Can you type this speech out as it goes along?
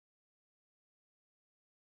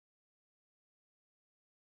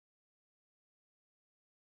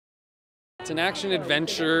It's an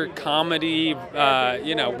action-adventure comedy, with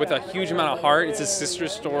a huge amount of heart. It's a sister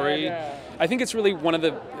story. I think it's really one of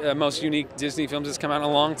the most unique Disney films that's come out in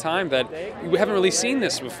a long time that we haven't really seen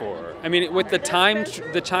this before. I mean, with the time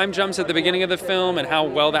jumps at the beginning of the film and how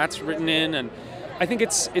well that's written in, and I think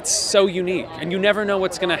it's so unique, and you never know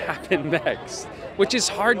what's going to happen next, which is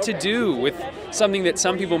hard to do with something that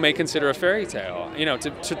some people may consider a fairy tale.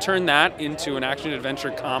 To turn that into an action-adventure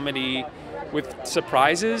comedy with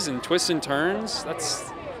surprises and twists and turns,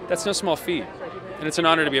 that's no small feat, and it's an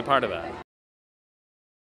honor to be a part of that.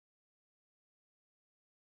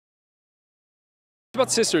 It's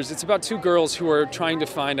about sisters. It's about two girls who are trying to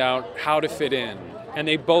find out how to fit in, and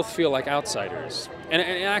they both feel like outsiders. And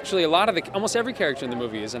actually, almost every character in the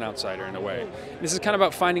movie is an outsider in a way. This is kind of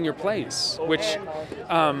about finding your place, which,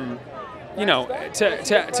 to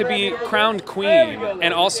be crowned queen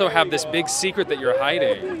and also have this big secret that you're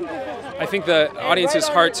hiding. I think the audience's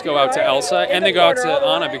hearts go out to Elsa and they go out to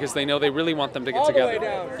Anna because they know they really want them to get together.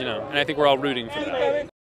 And I think we're all rooting for that.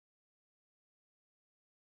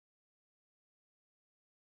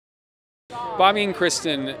 Bobby and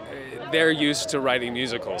Kristen, they're used to writing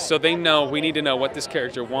musicals, so they know we need to know what this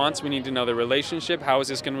character wants, we need to know the relationship, how is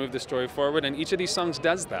this going to move the story forward, and each of these songs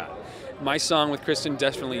does that. My song with Kristen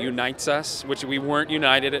definitely unites us, which we weren't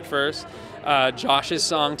united at first. Josh's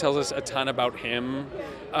song tells us a ton about him.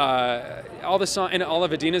 All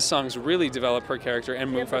of Adina's songs really develop her character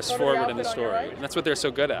and move us forward in the story, and that's what they're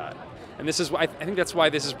so good at. And I think that's why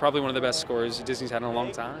this is probably one of the best scores Disney's had in a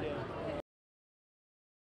long time.